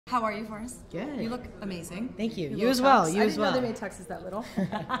How are you, Forrest? Good. You look amazing. Thank you. Your You as little well. tux. You I as didn't well. know they made tuxes that little.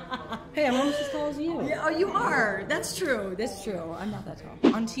 Hey, I'm almost as tall as you. Yeah, oh, you are. That's true. That's true. I'm not that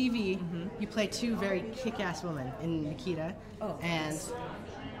tall. On TV, you play two very kick-ass women in Nikita and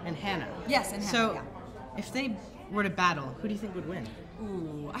Hannah. Yes, and Hannah, So, yeah. if they were to battle, who do you think would win?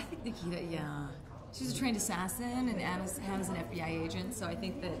 Ooh, I think Nikita, yeah. She's a trained assassin, and Hannah's an FBI agent, so I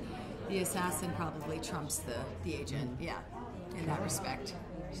think that the assassin probably trumps the agent, yeah, in that respect.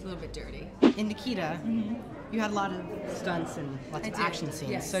 She's a little bit dirty. In Nikita, you had a lot of stunts and lots of action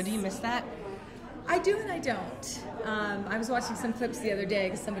scenes. Yes. So do you miss that? I do and I don't. I was watching some clips the other day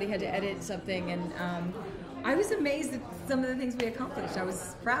because somebody had to edit something, and I was amazed at some of the things we accomplished. I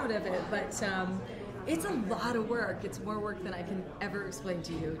was proud of it, but it's a lot of work. It's more work than I can ever explain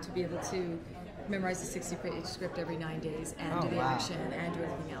to you, to be able to memorize a 60-page script every 9 days and do the action and do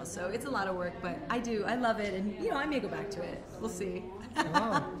everything else. So it's a lot of work, but I love it, and I may go back to it. We'll see.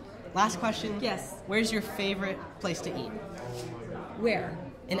 Oh. Last question. Yes. Where's your favorite place to eat? Where?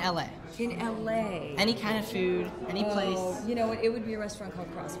 In LA. In LA. Any kind of food, any place. You know what? It would be a restaurant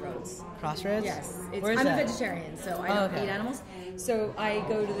called Crossroads. Crossroads? Yes. Where's I'm that? a vegetarian, so I don't eat animals. So I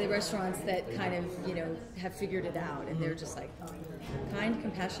go to the restaurants that kind of, have figured it out, and they're just like kind,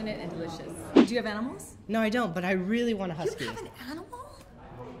 compassionate, and delicious. Do you have animals? No, I don't, but I really want a husky. You have an animal?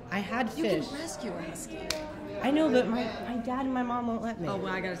 I had You fish. can rescue a husky. I know, but my dad and my mom won't let me. Oh,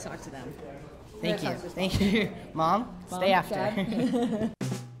 well, I gotta talk to them. Thank you. Thank you. Mom, stay after. Dad?